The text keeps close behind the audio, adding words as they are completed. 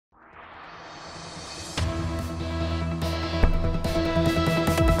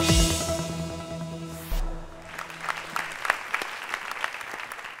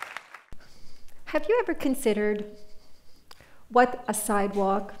you ever considered what a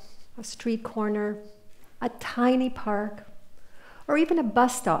sidewalk, a street corner, a tiny park, or even a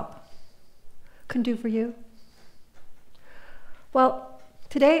bus stop can do for you? Well,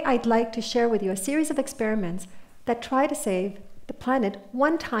 today I'd like to share with you a series of experiments that try to save the planet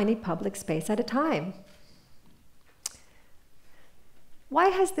one tiny public space at a time. Why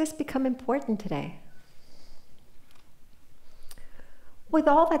has this become important today? With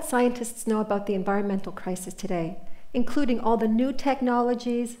all that scientists know about the environmental crisis today, including all the new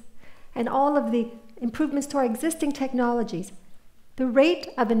technologies and all of the improvements to our existing technologies, the rate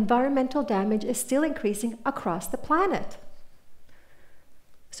of environmental damage is still increasing across the planet.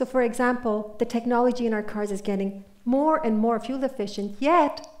 So for example, the technology in our cars is getting more and more fuel efficient,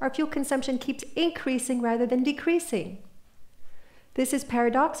 yet our fuel consumption keeps increasing rather than decreasing. This is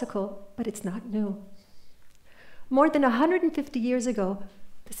paradoxical, but it's not new. More than 150 years ago,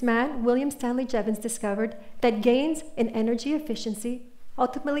 this man, William Stanley Jevons, discovered that gains in energy efficiency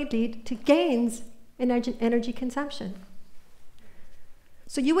ultimately lead to gains in energy consumption.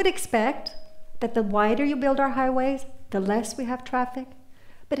 So you would expect that the wider you build our highways, the less we have traffic,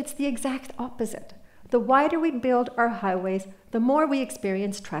 but it's the exact opposite. The wider we build our highways, the more we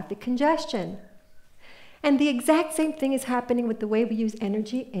experience traffic congestion. And the exact same thing is happening with the way we use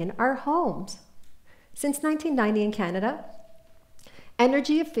energy in our homes. Since 1990 in Canada,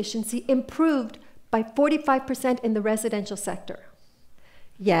 energy efficiency improved by 45% in the residential sector.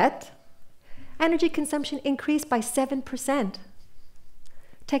 Yet, energy consumption increased by 7%.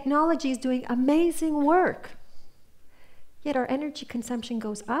 Technology is doing amazing work, yet our energy consumption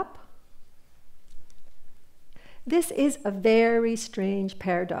goes up. This is a very strange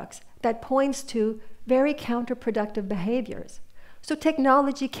paradox that points to very counterproductive behaviors. So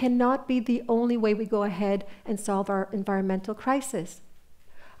technology cannot be the only way we go ahead and solve our environmental crisis.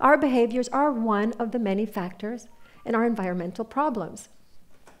 Our behaviors are one of the many factors in our environmental problems.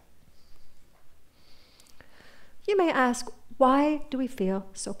 You may ask, why do we feel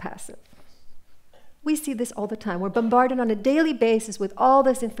so passive? We see this all the time. We're bombarded on a daily basis with all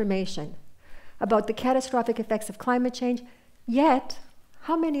this information about the catastrophic effects of climate change, yet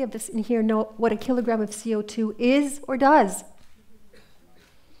how many of us in here know what a kilogram of CO2 is or does?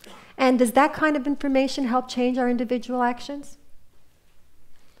 And does that kind of information help change our individual actions?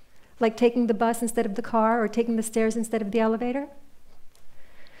 Like taking the bus instead of the car or taking the stairs instead of the elevator?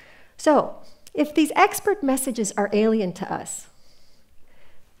 So, if these expert messages are alien to us,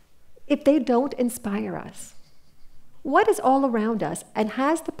 if they don't inspire us, what is all around us and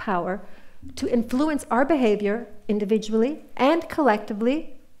has the power to influence our behavior individually and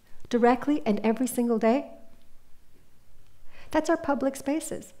collectively, directly and every single day? That's our public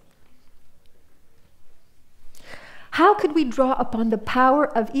spaces. How could we draw upon the power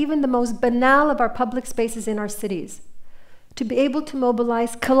of even the most banal of our public spaces in our cities to be able to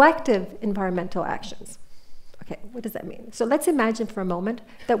mobilize collective environmental actions? Okay, what does that mean? So let's imagine for a moment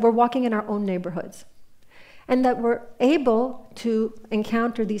that we're walking in our own neighborhoods and that we're able to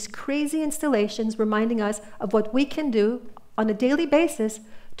encounter these crazy installations reminding us of what we can do on a daily basis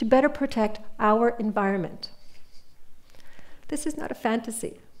to better protect our environment. This is not a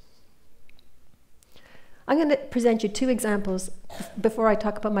fantasy. I'm going to present you two examples before I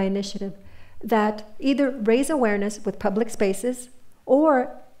talk about my initiative that either raise awareness with public spaces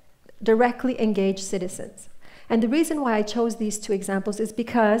or directly engage citizens. And the reason why I chose these two examples is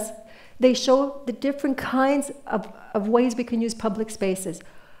because they show the different kinds of ways we can use public spaces.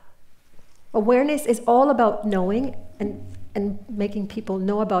 Awareness is all about knowing and making people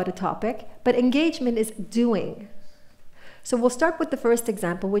know about a topic, but engagement is doing. So we'll start with the first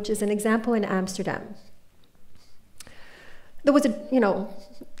example, which is an example in Amsterdam. There was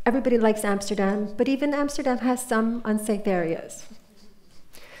everybody likes Amsterdam, but even Amsterdam has some unsafe areas.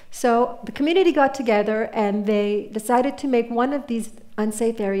 So the community got together and they decided to make one of these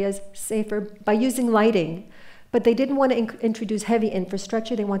unsafe areas safer by using lighting, but they didn't want to introduce heavy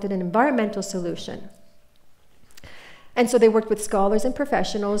infrastructure. They wanted an environmental solution. And so they worked with scholars and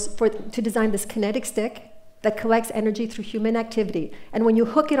professionals to design this kinetic stick that collects energy through human activity. And when you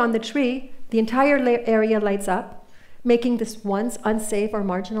hook it on the tree, the entire area lights up, making this once unsafe or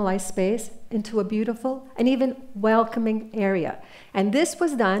marginalized space into a beautiful and even welcoming area. And this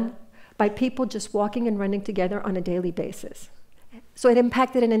was done by people just walking and running together on a daily basis. So it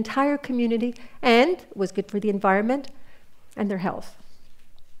impacted an entire community and was good for the environment and their health.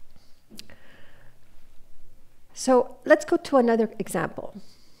 So let's go to another example.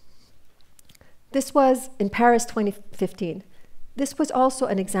 This was in Paris 2015. This was also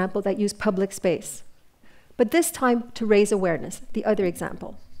an example that used public space, but this time to raise awareness, the other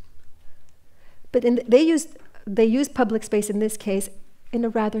example. But they used public space in this case in a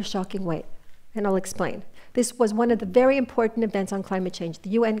rather shocking way, and I'll explain. This was one of the very important events on climate change,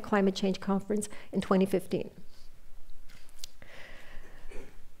 the UN Climate Change Conference in 2015.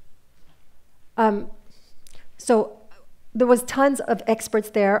 So there was tons of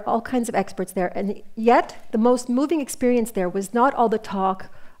experts there, all kinds of experts there, and yet the most moving experience there was not all the talk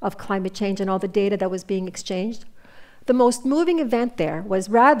of climate change and all the data that was being exchanged. The most moving event there was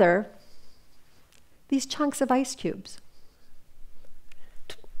rather these chunks of ice cubes.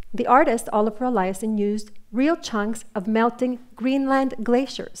 The artist, Oliver Eliasson, used real chunks of melting Greenland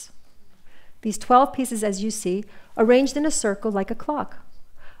glaciers. These 12 pieces, as you see, arranged in a circle like a clock.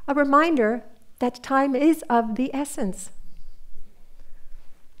 A reminder that time is of the essence.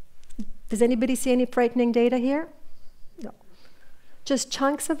 Does anybody see any frightening data here? No. Just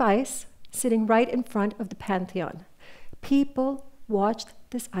chunks of ice sitting right in front of the Pantheon. People watched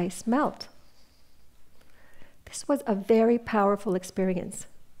this ice melt. This was a very powerful experience.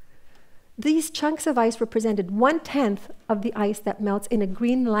 These chunks of ice represented 1/10 of the ice that melts in a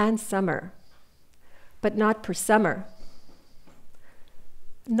Greenland summer, but not per summer,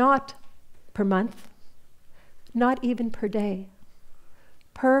 not per month, not even per day,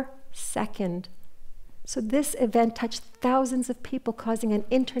 per second. So this event touched thousands of people, causing an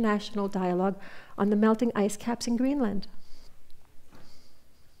international dialogue on the melting ice caps in Greenland.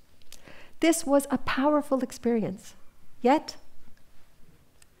 This was a powerful experience, yet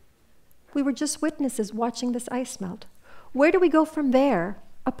we were just witnesses watching this ice melt. Where do we go from there,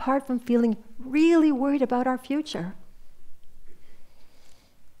 apart from feeling really worried about our future?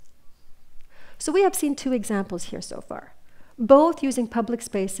 So we have seen two examples here so far, both using public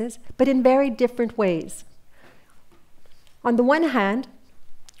spaces, but in very different ways. On the one hand,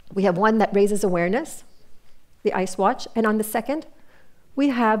 we have one that raises awareness, the Ice Watch, and on the second, we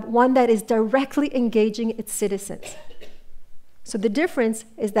have one that is directly engaging its citizens. So the difference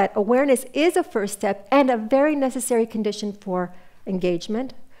is that awareness is a first step and a very necessary condition for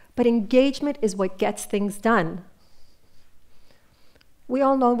engagement, but engagement is what gets things done. We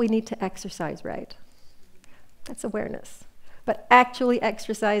all know we need to exercise, right? That's awareness. But actually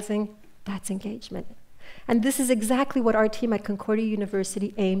exercising, that's engagement. And this is exactly what our team at Concordia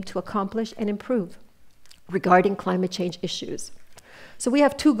University aimed to accomplish and improve regarding climate change issues. So we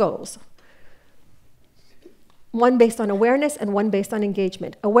have two goals. One based on awareness and one based on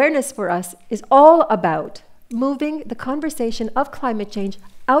engagement. Awareness for us is all about moving the conversation of climate change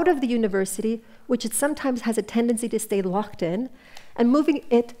out of the university, which it sometimes has a tendency to stay locked in, and moving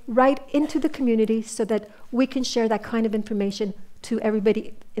it right into the community so that we can share that kind of information to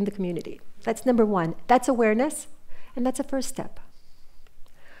everybody in the community. That's number one. That's awareness, and that's a first step.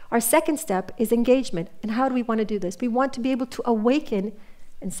 Our second step is engagement. And how do we want to do this? We want to be able to awaken,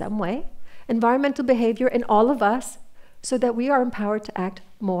 in some way, environmental behavior in all of us so that we are empowered to act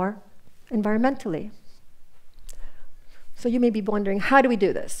more environmentally. So you may be wondering, how do we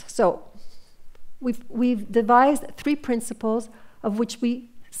do this? So we've devised 3 principles of which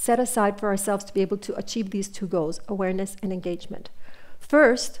we set aside for ourselves to be able to achieve these 2 goals, awareness and engagement.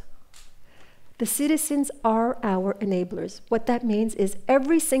 First, the citizens are our enablers. What that means is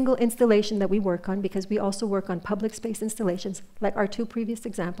every single installation that we work on, because we also work on public space installations, like our 2 previous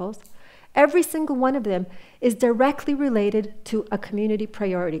examples, every single one of them is directly related to a community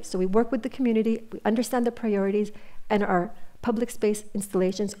priority. So we work with the community, we understand the priorities, and our public space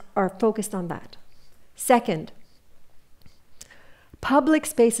installations are focused on that. Second, public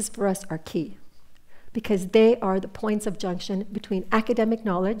spaces for us are key because they are the points of junction between academic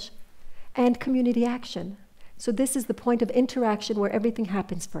knowledge and community action. So this is the point of interaction where everything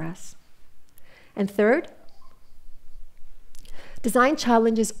happens for us. And third, design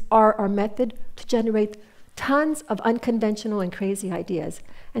challenges are our method to generate tons of unconventional and crazy ideas.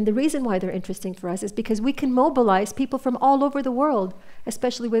 And the reason why they're interesting for us is because we can mobilize people from all over the world,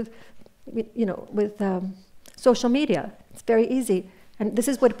 especially with social media. It's very easy. And this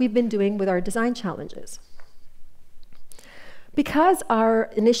is what we've been doing with our design challenges. Because our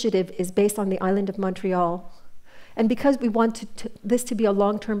initiative is based on the island of Montreal, and because we want this to be a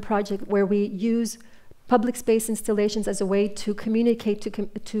long-term project where we use public space installations as a way to communicate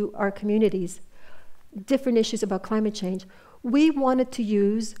to our communities different issues about climate change, we wanted to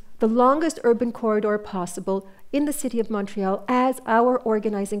use the longest urban corridor possible in the city of Montreal as our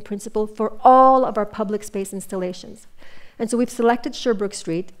organizing principle for all of our public space installations. And so we've selected Sherbrooke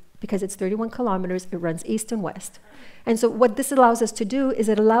Street because it's 31 kilometers, it runs east and west. And so what this allows us to do is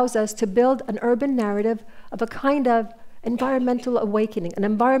it allows us to build an urban narrative of a kind of environmental awakening, an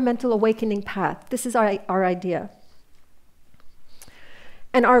environmental awakening path. This is our idea.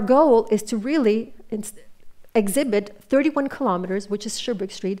 And our goal is to really exhibit 31 kilometers, which is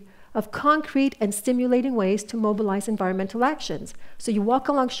Sherbrooke Street, of concrete and stimulating ways to mobilize environmental actions. So you walk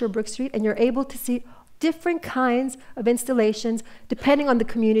along Sherbrooke Street and you're able to see different kinds of installations depending on the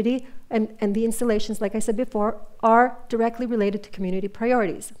community, and the installations, like I said before, are directly related to community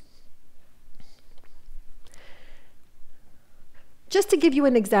priorities. Just to give you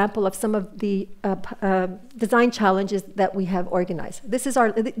an example of some of the design challenges that we have organized.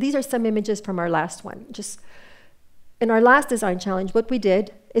 These are some images from our last one. Just in our last design challenge, what we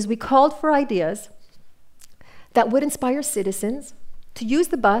did is we called for ideas that would inspire citizens to use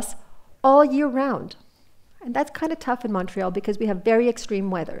the bus all year round. And that's kind of tough in Montreal because we have very extreme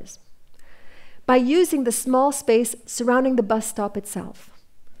weathers. By using the small space surrounding the bus stop itself,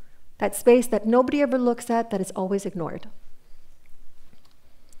 that space that nobody ever looks at, that is always ignored.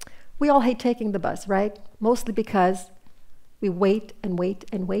 We all hate taking the bus, right? Mostly because we wait and wait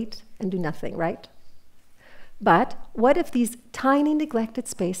and wait and do nothing, right? But what if these tiny neglected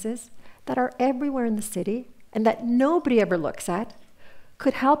spaces that are everywhere in the city and that nobody ever looks at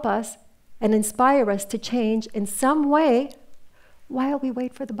could help us and inspire us to change in some way while we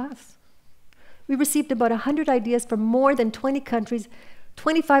wait for the bus? We received about 100 ideas from more than 20 countries,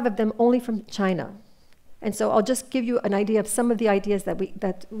 25 of them only from China. And so I'll just give you an idea of some of the ideas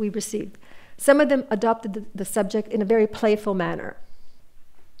that we received. Some of them adopted the subject in a very playful manner.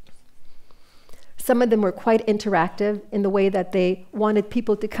 Some of them were quite interactive in the way that they wanted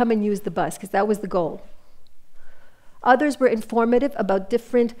people to come and use the bus, because that was the goal. Others were informative about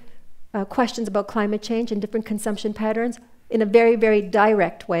different questions about climate change and different consumption patterns in a very, very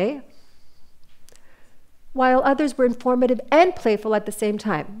direct way, while others were informative and playful at the same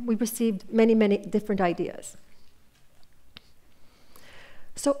time. We received many, many different ideas.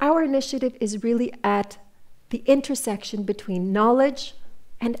 So our initiative is really at the intersection between knowledge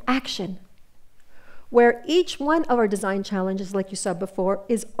and action, where each one of our design challenges, like you saw before,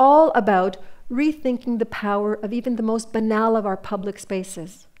 is all about rethinking the power of even the most banal of our public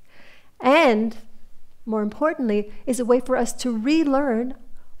spaces. And, more importantly, is a way for us to relearn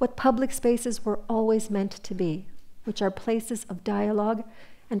what public spaces were always meant to be, which are places of dialogue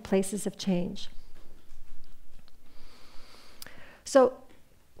and places of change. So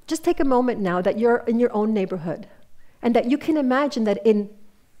just take a moment now that you're in your own neighborhood and that you can imagine that in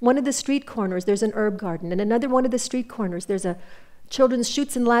one of the street corners there's an herb garden, and another one of the street corners there's a children's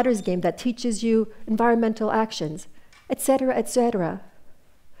chutes and ladders game that teaches you environmental actions, etc., etc.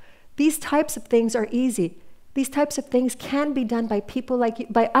 These types of things are easy. These types of things can be done by people like you,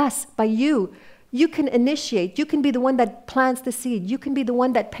 by us, by you. You can initiate. You can be the one that plants the seed. You can be the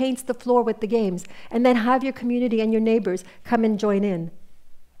one that paints the floor with the games, and then have your community and your neighbors come and join in.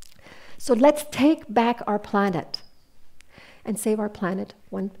 So let's take back our planet and save our planet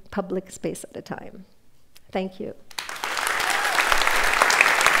one public space at a time. Thank you.